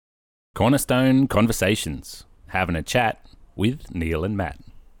Cornerstone Conversations, having a chat with Neil and Matt.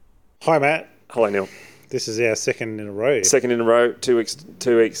 Hi, Matt. Hello, Neil. This is our second in a row. Second in a row, 2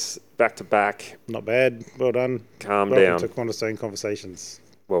 weeks back to back. Not bad. Well done. Calm Welcome down. to Cornerstone Conversations.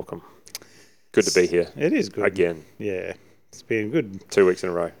 Welcome. Good to be here. It is good. Again. Yeah. It's been good. 2 weeks in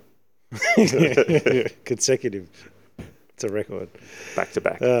a row. Consecutive. It's a record. Back to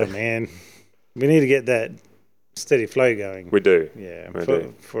back. Oh, man. We need to get that steady flow going. We do. Yeah. We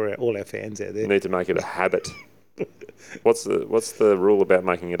do. For all our fans out there. We need to make it a habit. What's the rule about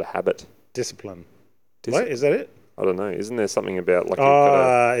making it a habit? Discipline. What? Is that it? I don't know. Isn't there something about like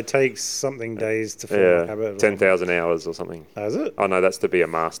it takes something days to form a habit. 10,000 hours or something. Oh, is it? Oh, no, that's to be a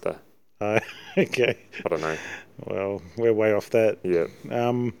master. Okay. I don't know. Well, we're way off that. Yeah.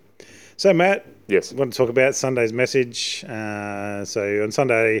 So, Matt, Yes. I want to talk about Sunday's message. So on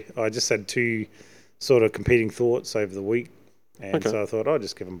Sunday, I just had two sort of competing thoughts over the week. And so I thought I'd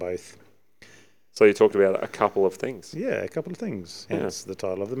just give them both. So you talked about a couple of things. Yeah, a couple of things. Hence the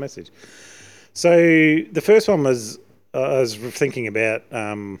title of the message. So the first one was I was thinking about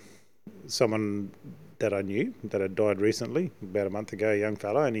someone that I knew that had died recently, about a month ago, a young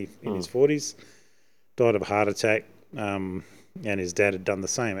fella, and in his 40s, died of a heart attack, and his dad had done the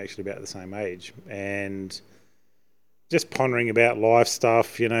same, actually about the same age. And just pondering about life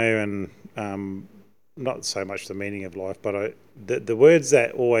stuff, and not so much the meaning of life, but the words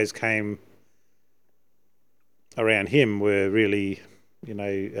that always came around him were really,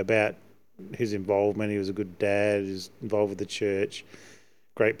 about his involvement. He was a good dad, he was involved with the church,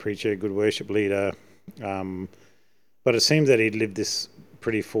 great preacher, good worship leader. But it seems that he'd lived this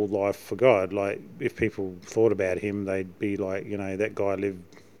pretty full life for God. Like, if people thought about him, they'd be like, that guy lived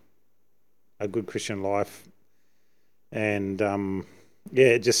a good Christian life. And,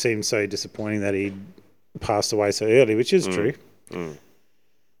 it just seemed so disappointing that he'd passed away so early, which is true.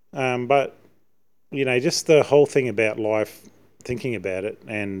 But, just the whole thing about life, thinking about it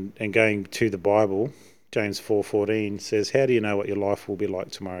and going to the Bible, James 4:14 says, "How do you know what your life will be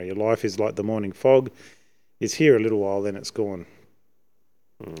like tomorrow? Your life is like the morning fog. It's here a little while, then it's gone."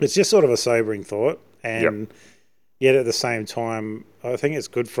 It's just sort of a sobering thought. And yet at the same time, I think it's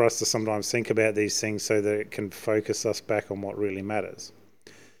good for us to sometimes think about these things so that it can focus us back on what really matters.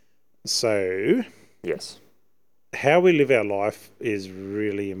 So, Yes. how we live our life is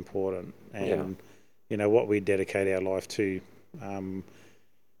really important. And, what we dedicate our life to.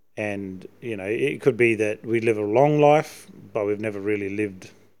 And it could be that we live a long life, but we've never really lived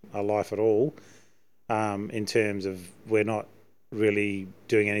a life at all, in terms of we're not really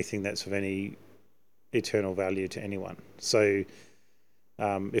doing anything that's of any eternal value to anyone. So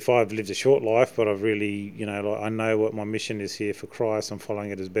if I've lived a short life, but I've really, I know what my mission is here for Christ, I'm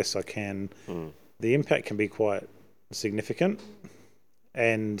following it as best I can, the impact can be quite significant.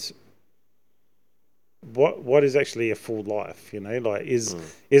 And what is actually a full life? Is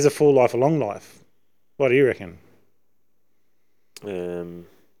a full life a long life? What do you reckon?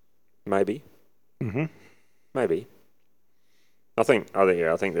 Maybe. Mm-hmm. Maybe. I think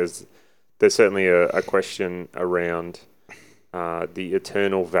there's certainly a question around the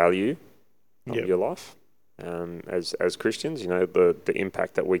eternal value of your life as Christians. The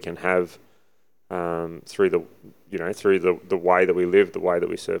impact that we can have through the way that we live, the way that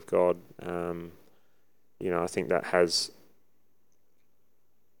we serve God. I think that has,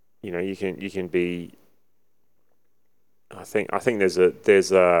 you can be. I think there's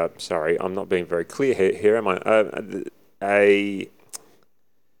a. Sorry, I'm not being very clear here. Am I?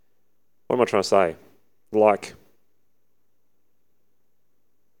 What am I trying to say? Like,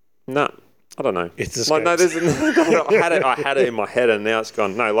 no, I don't know. It's like no. There's I had it in my head and now it's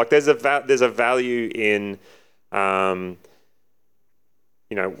gone. No, like there's a value in,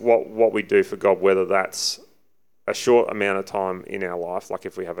 what we do for God, whether that's a short amount of time in our life, like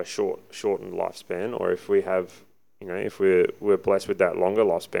if we have a shortened lifespan, or if we have, if we're blessed with that longer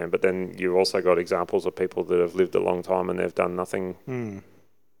lifespan. But then you've also got examples of people that have lived a long time and they've done nothing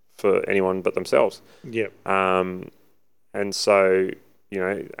for anyone but themselves. Yep. And so,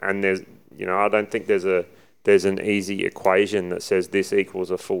 and there's, I don't think there's an easy equation that says this equals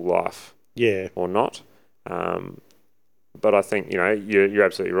a full life. Yeah. Or not. But I think, you're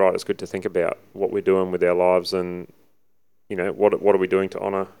absolutely right. It's good to think about what we're doing with our lives and, what are we doing to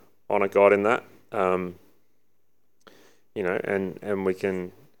honor God in that. And we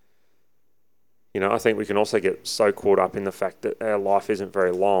can, I think we can also get so caught up in the fact that our life isn't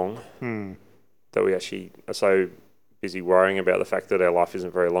very long that we actually are so busy worrying about the fact that our life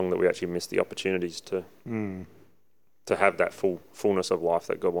isn't very long that we actually miss the opportunities to have that fullness of life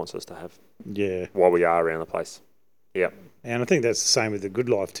that God wants us to have. Yeah. While we are around the place. Yeah. And I think that's the same with the good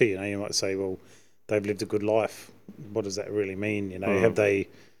life too. You might say, well, they've lived a good life. What does that really mean? Have they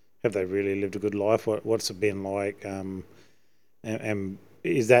really lived a good life? What's it been like? And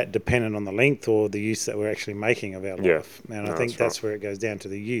is that dependent on the length or the use that we're actually making of our life? And I think that's where it goes down to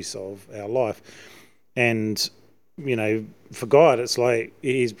the use of our life. And for God, it's like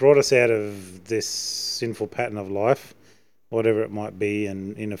He's brought us out of this sinful pattern of life, whatever it might be.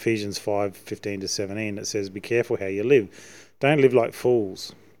 And in Ephesians 5:15-17, it says, "Be careful how you live. Don't live like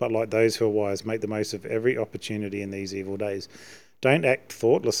fools, but like those who are wise. Make the most of every opportunity in these evil days. Don't act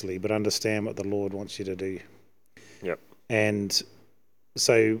thoughtlessly, but understand what the Lord wants you to do." Yep. And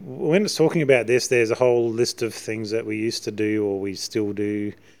so when it's talking about this, there's a whole list of things that we used to do or we still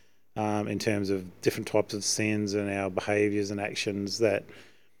do in terms of different types of sins and our behaviours and actions that,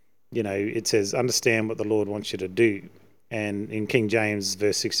 it says, understand what the Lord wants you to do. And in King James,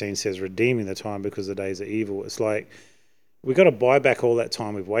 verse 16 says, redeeming the time because the days are evil. It's like we've got to buy back all that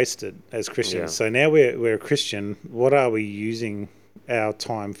time we've wasted as Christians. Yeah. So now we're a Christian. What are we using our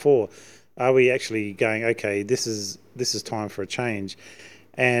time for? Are we actually going, okay, this is time for a change?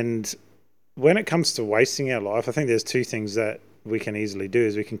 And when it comes to wasting our life, I think there's two things that we can easily do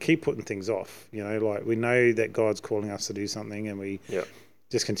is we can keep putting things off. Like we know that God's calling us to do something and we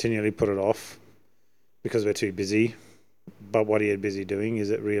just continually put it off because we're too busy. But what are you busy doing? Is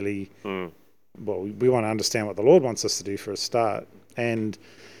it really... Well, we want to understand what the Lord wants us to do for a start. And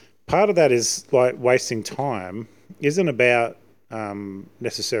part of that is like wasting time isn't about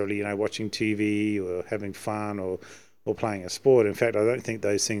necessarily, watching TV or having fun or playing a sport. In fact, I don't think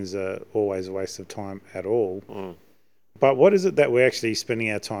those things are always a waste of time at all. But what is it that we're actually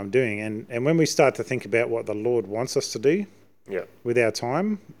spending our time doing? And when we start to think about what the Lord wants us to do with our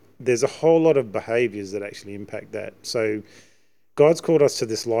time, there's a whole lot of behaviours that actually impact that. So God's called us to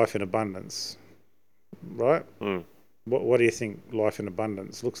this life in abundance, right? What do you think life in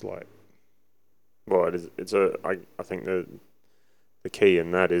abundance looks like? Well, I think the key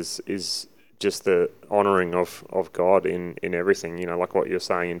in that is just the honouring of God in everything, like what you're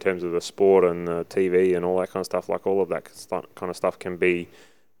saying in terms of the sport and the TV and all that kind of stuff, like all of that kind of stuff can be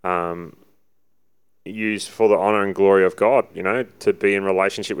used for the honour and glory of God, to be in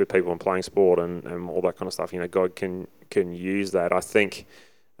relationship with people and playing sport and all that kind of stuff. God can use that. I think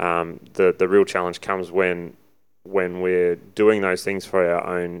the real challenge comes when we're doing those things for our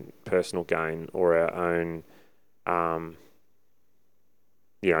own personal gain or our own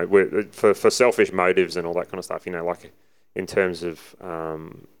for selfish motives and all that kind of stuff, like in terms of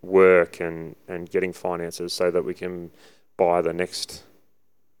work and getting finances so that we can buy the next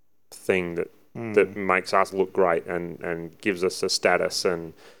thing that makes us look great and gives us a status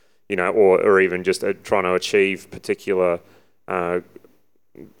and, or even just trying to achieve particular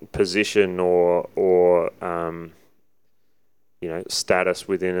position or status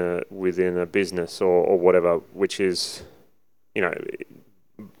within a business or whatever, which is,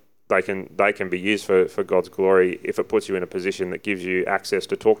 they can be used for God's glory if it puts you in a position that gives you access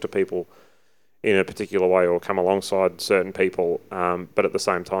to talk to people in a particular way or come alongside certain people. But at the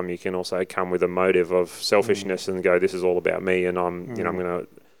same time, you can also come with a motive of selfishness and go, this is all about me, and I'm going to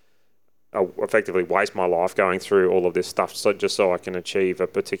effectively waste my life going through all of this stuff so I can achieve a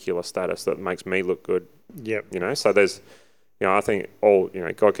particular status that makes me look good. Yep. So there's, I think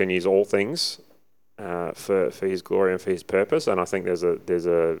God can use all things for His glory and for His purpose, and I think there's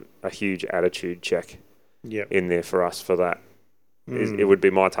a huge attitude check in there for us for that. It would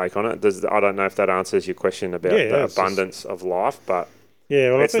be my take on it. I don't know if that answers your question about the abundance of life, but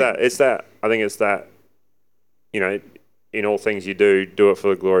I think it's that in all things you do it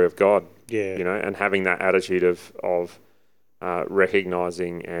for the glory of God. And having that attitude of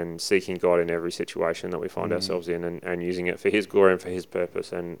recognizing and seeking God in every situation that we find ourselves in, and using it for His glory and for His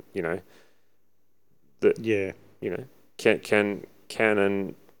purpose, and can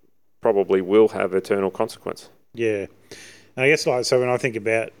and probably will have eternal consequence. Yeah. And I guess so when I think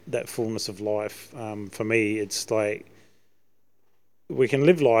about that fullness of life, for me, it's like we can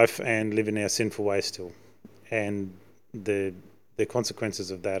live life and live in our sinful ways still. And the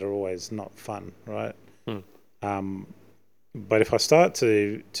consequences of that are always not fun, right? But if I start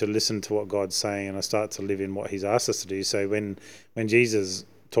to listen to what God's saying and I start to live in what He's asked us to do, so when Jesus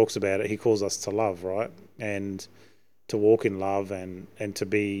talks about it, He calls us to love, right? And to walk in love and to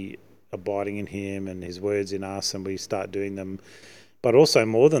be abiding in Him and His words in us, and we start doing them. But also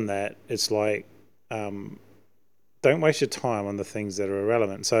more than that, it's like don't waste your time on the things that are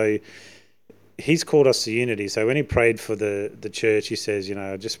irrelevant. So He's called us to unity. So when He prayed for the church, He says,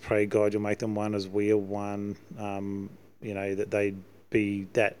 I just pray, God, you'll make them one as we are one, that they be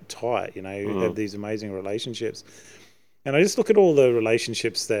that tight, have these amazing relationships. And I just look at all the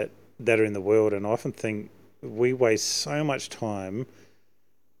relationships that are in the world, and I often think we waste so much time.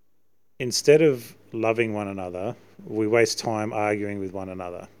 Instead of loving one another, we waste time arguing with one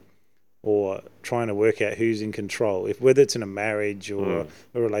another or trying to work out who's in control, if whether it's in a marriage or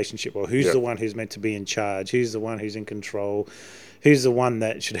a relationship, or who's the one who's meant to be in charge, who's the one who's in control, who's the one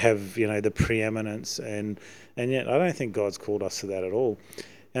that should have, the preeminence, and yet I don't think God's called us to that at all.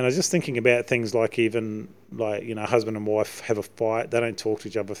 And I was just thinking about things like, even like, husband and wife have a fight, they don't talk to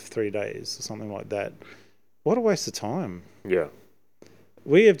each other for 3 days or something like that. What a waste of time. Yeah.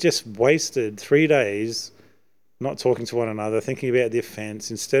 We have just wasted 3 days not talking to one another, thinking about the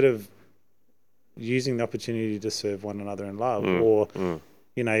offence, instead of using the opportunity to serve one another in love. Or,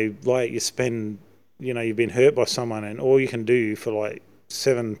 like you spend, you've been hurt by someone, and all you can do for like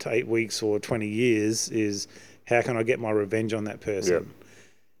 7 to 8 weeks or 20 years is, how can I get my revenge on that person? Yep.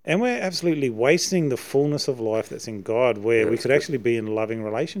 And we're absolutely wasting the fullness of life that's in God, where we could actually be in loving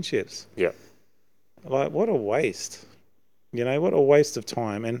relationships. Yeah. Like, what a waste. What a waste of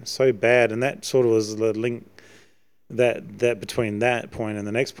time, and so bad. And that sort of was the link that between that point and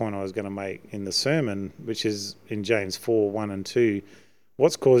the next point I was going to make in the sermon, which is in James 4:1-2.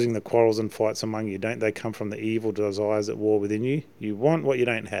 What's causing the quarrels and fights among you? Don't they come from the evil desires at war within you? You want what you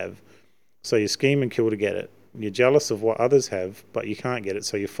don't have, so you scheme and kill to get it. You're jealous of what others have, but you can't get it,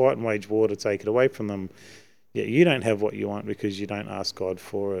 so you fight and wage war to take it away from them. Yet you don't have what you want because you don't ask God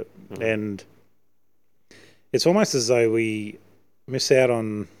for it. And it's almost as though we miss out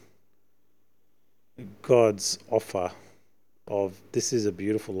on God's offer of, this is a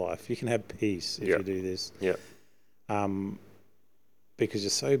beautiful life. You can have peace if you do this. Yeah. Because you're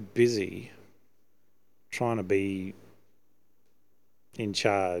so busy trying to be in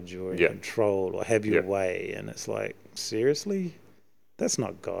charge or in control or have your way, and it's like, seriously, that's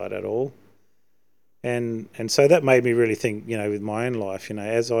not God at all. And so that made me really think, with my own life,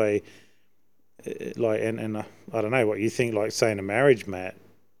 as I like, and I don't know what you think, like, say in a marriage, Matt,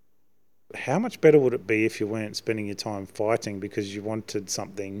 how much better would it be if you weren't spending your time fighting because you wanted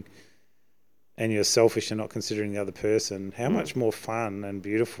something and you're selfish and not considering the other person? How much more fun and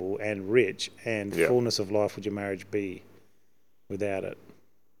beautiful and rich and fullness of life would your marriage be without it?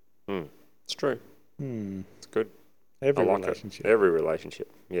 It's true. It's good. Every relationship. Every relationship.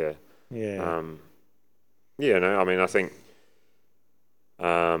 Yeah. Yeah. I mean, I think,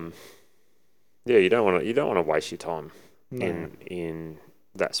 you don't want to waste your time in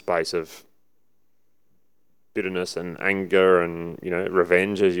that space of bitterness and anger and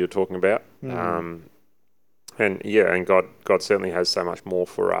revenge, as you're talking about. And God certainly has so much more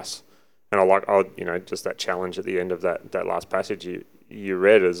for us. And I like just that challenge at the end of that last passage you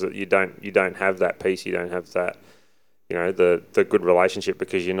read, is that you don't have that peace, you don't have that the good relationship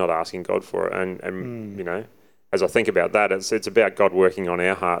because you're not asking God for it. And as I think about that, it's about God working on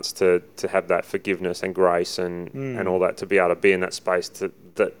our hearts to have that forgiveness and grace and all that, to be able to be in that space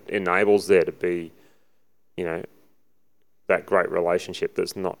that enables there to be, that great relationship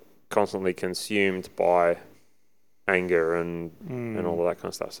that's not constantly consumed by anger and all of that kind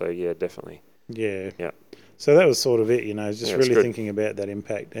of stuff. So yeah, definitely. Yeah. Yeah. So that was sort of it, just really thinking about that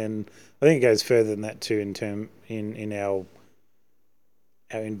impact. And I think it goes further than that too, in our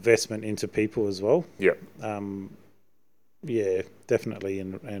investment into people as well. Yeah. Definitely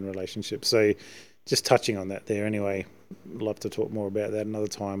in relationships. So just touching on that there anyway. I'd love to talk more about that another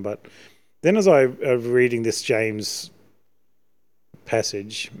time. But then as I was reading this James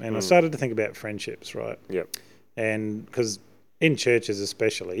passage, and I started to think about friendships, right? Yep. And because in churches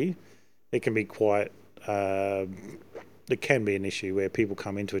especially, it can be quite, it can be an issue where people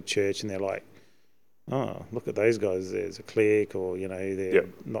come into a church and they're like, oh, look at those guys, there's a clique, or, they're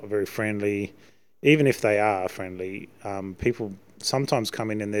not very friendly. Even if they are friendly, people sometimes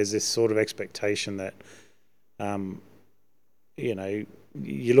come in and there's this sort of expectation that,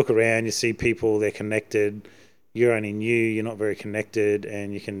 you look around, you see people, they're connected, you're only new, you're not very connected,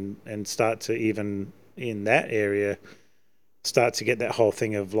 and you can start to, even in that area, start to get that whole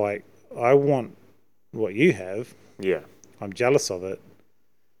thing of like, I want what you have. Yeah. I'm jealous of it.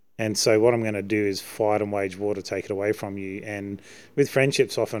 And so what I'm going to do is fight and wage war to take it away from you. And with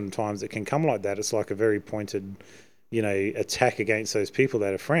friendships, oftentimes it can come like that. It's like a very pointed, attack against those people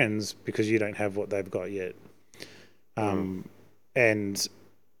that are friends because you don't have what they've got yet. And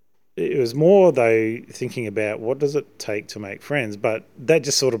it was more, though, thinking about what does it take to make friends. But that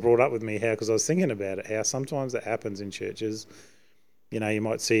just sort of brought up with me because I was thinking about it, how sometimes that happens in churches. You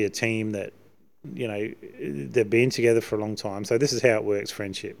might see a team that, they've been together for a long time. So this is how it works,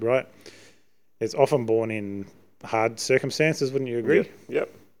 friendship, right? It's often born in hard circumstances, wouldn't you agree?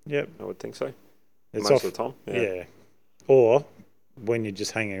 Yep. Yep. I would think so. It's most of the time. Yeah. or when you're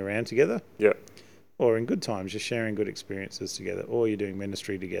just hanging around together, Yeah. or in good times, you're sharing good experiences together, or you're doing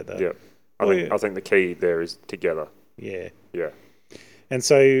ministry together. Yeah. Or I think the key there is together. yeah. Yeah. And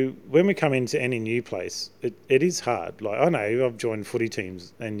so when we come into any new place, it is hard. Like I know I've joined footy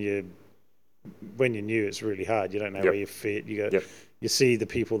teams, and when you're new, it's really hard. You don't know where you fit. You see the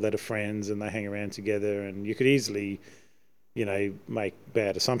people that are friends, and they hang around together, and you could easily, make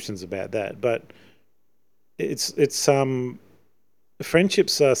bad assumptions about that. But it's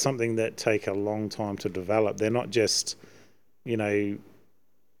friendships are something that take a long time to develop. They're not just, very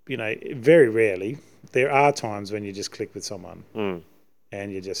rarely. There are times when you just click with someone.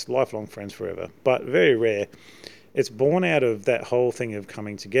 And you're just lifelong friends forever. But very rare. It's born out of that whole thing of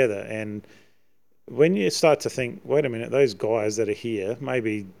coming together. And when you start to think, wait a minute, those guys that are here,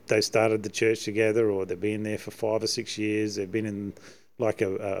 maybe they started the church together, or they've been there for 5 or 6 years. They've been in like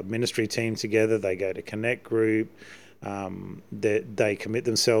a ministry team together. They go to Connect Group. They commit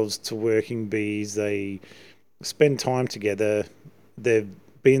themselves to working bees. They spend time together. They've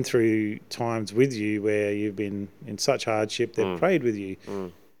been through times with you where you've been in such hardship. They've prayed with you.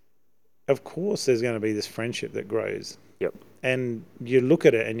 Of course, there's going to be this friendship that grows. Yep. And you look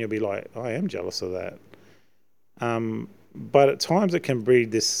at it and you'll be like, I am jealous of that. But at times it can breed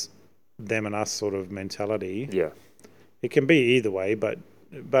this them and us sort of mentality. Yeah. It can be either way, but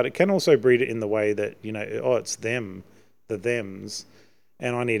it can also breed it in the way that, it's them, the thems,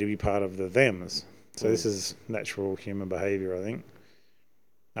 and I need to be part of the thems. So this is natural human behavior, I think.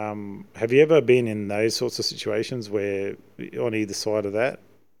 Have you ever been in those sorts of situations where on either side of that,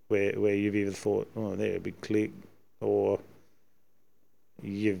 where you've either thought, oh, they're a big clique, or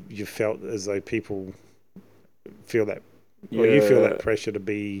you've felt as though people feel that, or you feel that pressure to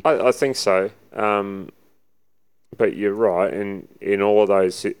be? I think so. But you're right. In all of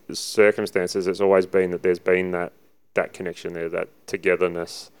those circumstances, it's always been that there's been that connection there, that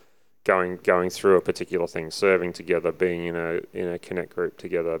togetherness, going through a particular thing, serving together, being in a connect group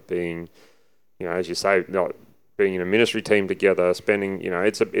together, being, as you say, not being in a ministry team together, spending,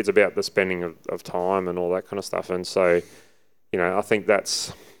 it's about the spending of time and all that kind of stuff. And so, I think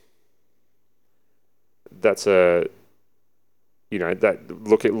that's a, that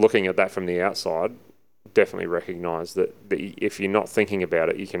looking at that from the outside, definitely recognise that if you're not thinking about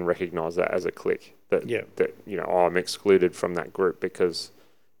it, you can recognise that as a clique. That I'm excluded from that group because,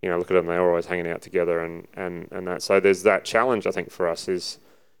 look at them, they're always hanging out together and that. So there's that challenge, I think, for us is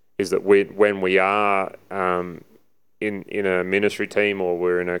that when we are in a ministry team, or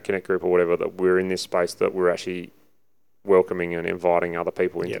we're in a connect group or whatever, that we're in this space, that we're actually welcoming and inviting other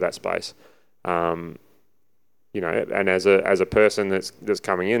people into that space. And as a person that's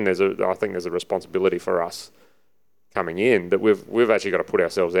coming in, I think there's a responsibility for us coming in that we've actually got to put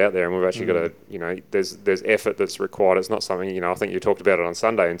ourselves out there, and we've actually got to, there's effort that's required. It's not something, I think you talked about it on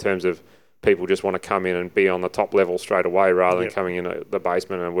Sunday in terms of people just want to come in and be on the top level straight away rather than coming in at the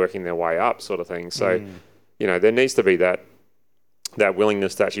basement and working their way up, sort of thing. So, there needs to be that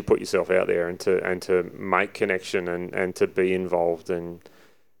willingness to actually put yourself out there and to make connection and to be involved, and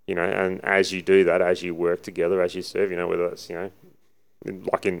and as you do that, as you work together, as you serve, whether that's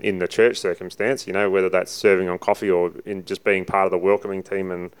like in the church circumstance, whether that's serving on coffee or in just being part of the welcoming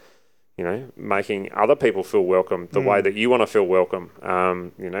team and making other people feel welcome the way that you want to feel welcome.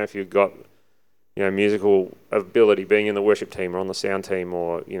 If you've got musical ability, being in the worship team or on the sound team,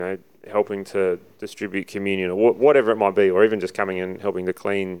 or helping to distribute communion or whatever it might be, or even just coming in helping to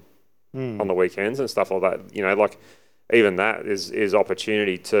clean on the weekends and stuff like that. Like even that is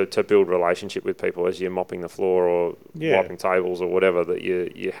opportunity to build relationship with people as you're mopping the floor or wiping tables or whatever, that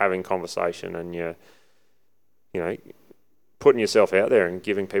you're having conversation and you're putting yourself out there and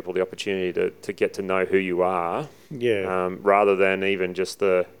giving people the opportunity to get to know who you are, rather than even just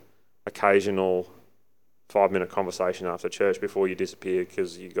the occasional 5-minute conversation after church before you disappear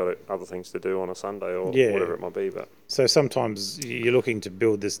because you've got other things to do on a Sunday or whatever it might be. But so sometimes you're looking to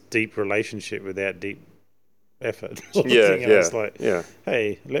build this deep relationship without deep effort. It's like,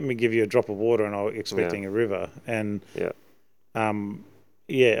 hey, let me give you a drop of water and I'm expecting a river. And I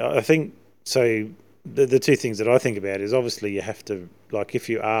think so. The two things that I think about is obviously you have to, like, if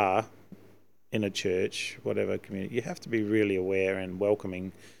you are in a church, whatever community, you have to be really aware and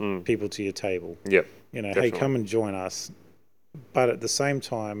welcoming people to your table. Yep. Definitely. Hey, come and join us. But at the same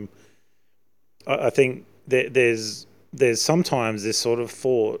time, I think there's sometimes this sort of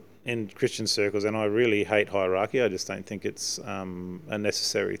thought in Christian circles, and I really hate hierarchy. I just don't think it's a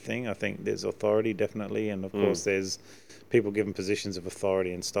necessary thing. I think there's authority, definitely, and of course there's people given positions of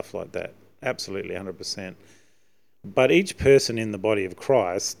authority and stuff like that. Absolutely, 100%. But each person in the body of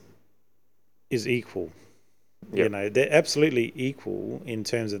Christ is equal. You know, they're absolutely equal in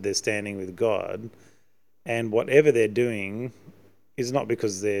terms of their standing with God, and whatever they're doing is not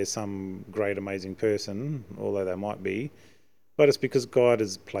because they're some great, amazing person, although they might be, but it's because God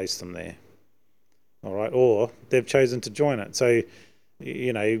has placed them there. All right, or they've chosen to join it. So,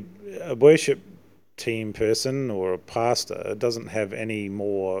 you know, a worship team person or a pastor doesn't have any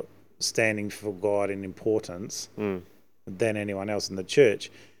more standing for God in importance than anyone else in the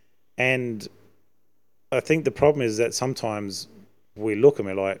church. And I think the problem is that sometimes we look and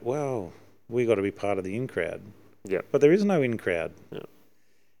we're like, well, we got to be part of the in crowd. Yeah. But there is no in crowd. Yeah.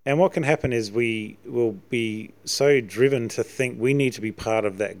 And what can happen is we will be so driven to think we need to be part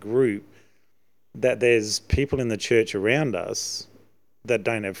of that group that there's people in the church around us that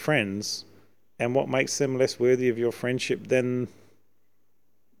don't have friends, and what makes them less worthy of your friendship than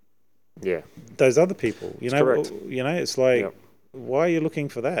those other people? You know, correct. You know, it's like, why are you looking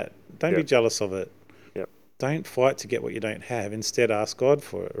for that? Don't be jealous of it. Yep. Don't fight to get what you don't have. Instead, ask God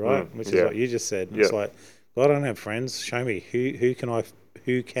for it, right? Which is what you just said. It's like, God, I don't have friends. Show me who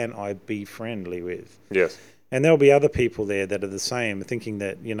can I be friendly with? Yes. And there'll be other people there that are the same, thinking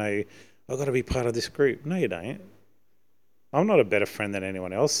that, you know, I've got to be part of this group. No, you don't. I'm not a better friend than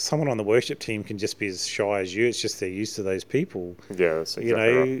anyone else. Someone on the worship team can just be as shy as you. It's just they're used to those people. Yeah, that's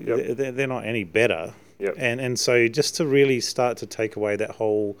exactly right. They're not any better. Yep. And so just to really start to take away that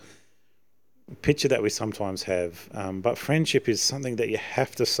whole picture that we sometimes have. But friendship is something that you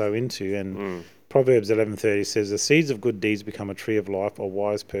have to sow into. And Proverbs 11:30 says, the seeds of good deeds become a tree of life. A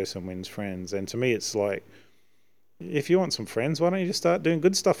wise person wins friends. And to me, it's like, if you want some friends, why don't you just start doing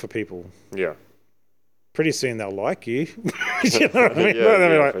good stuff for people? Yeah. Pretty soon they'll like you. You know what I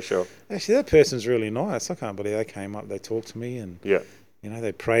mean? Like, for sure. Actually, that person's really nice. I can't believe they came up, they talked to me, and you know,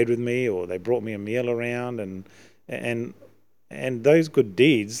 they prayed with me, or they brought me a meal around, and those good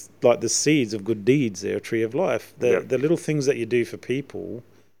deeds, like the seeds of good deeds, they're a tree of life. The little things that you do for people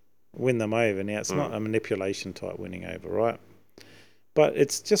win them over. Now, it's not a manipulation type winning over, right? But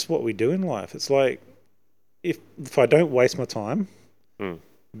it's just what we do in life. It's like, if I don't waste my time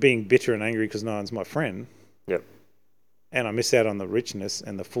being bitter and angry because no one's my friend, and I miss out on the richness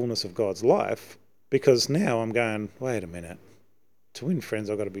and the fullness of God's life, because now I'm going, wait a minute, to win friends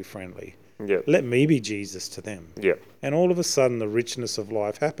I've got to be friendly. Let me be Jesus to them. And all of a sudden the richness of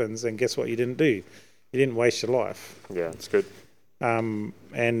life happens, and guess what you didn't do? You didn't waste your life. It's good. And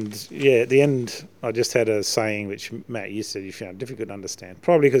at the end I just had a saying which, Matt, you said you found difficult to understand,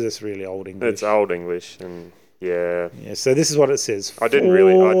 probably because it's really old English. It's old English, and so this is what it says. I didn't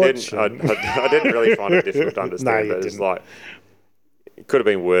really find it difficult to understand. No, but it's like, it could have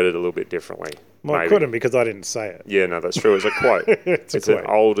been worded a little bit differently. Well, it couldn't, because I didn't say it. Yeah, no, that's true. It's a quote. It's an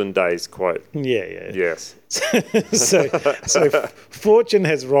olden days quote. Yes. so fortune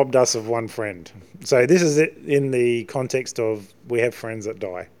has robbed us of one friend. So this is it in the context of we have friends that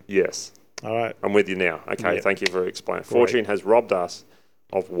die. Yes. All right. I'm with you now. Okay, thank you for explaining. Fortune has robbed us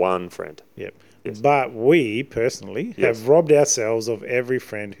of one friend. Yep. Yes. But we personally have robbed ourselves of every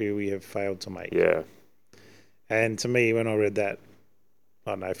friend who we have failed to make. Yeah. And to me, when I read that,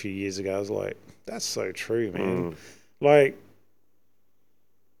 I don't know, a few years ago, I was like, that's so true, man. Like,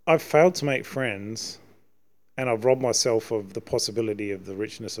 I've failed to make friends, and I've robbed myself of the possibility of the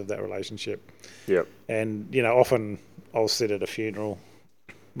richness of that relationship. And, you know, often I'll sit at a funeral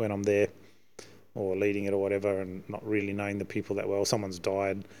when I'm there, or leading it or whatever, and not really knowing the people that well. Someone's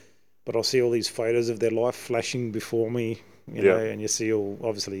died, but I'll see all these photos of their life flashing before me, you know, and you see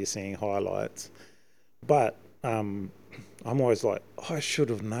obviously you're seeing highlights. But I'm always like, I should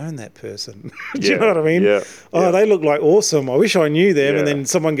have known that person. Do you know what I mean? They look like awesome. I wish I knew them. And then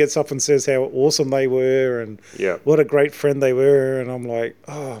someone gets up and says how awesome they were and what a great friend they were. And I'm like,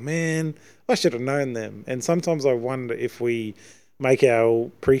 oh man, I should have known them. And sometimes I wonder if we make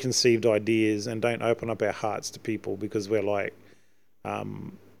our preconceived ideas and don't open up our hearts to people because we're like,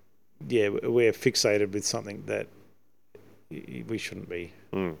 we're fixated with something that we shouldn't be.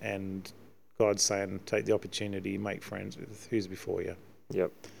 And God's saying, take the opportunity, make friends with who's before you.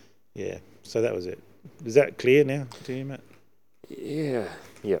 Yeah. So that was it. Is that clear now to you, Matt? Yeah.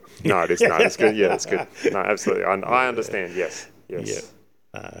 No, it is. No, it's good. Yeah, it's good. No, absolutely. I understand. Yes.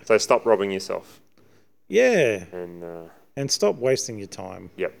 So stop robbing yourself. And stop wasting your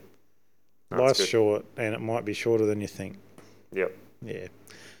time. Life's short, and it might be shorter than you think. Yeah.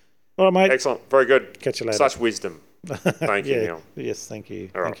 All right, mate. Excellent. Very good. Catch you later. Such wisdom. Thank you, Neil. Yes, thank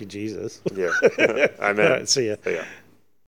you. All right. Thank you, Jesus. Amen. All right, see ya. See ya.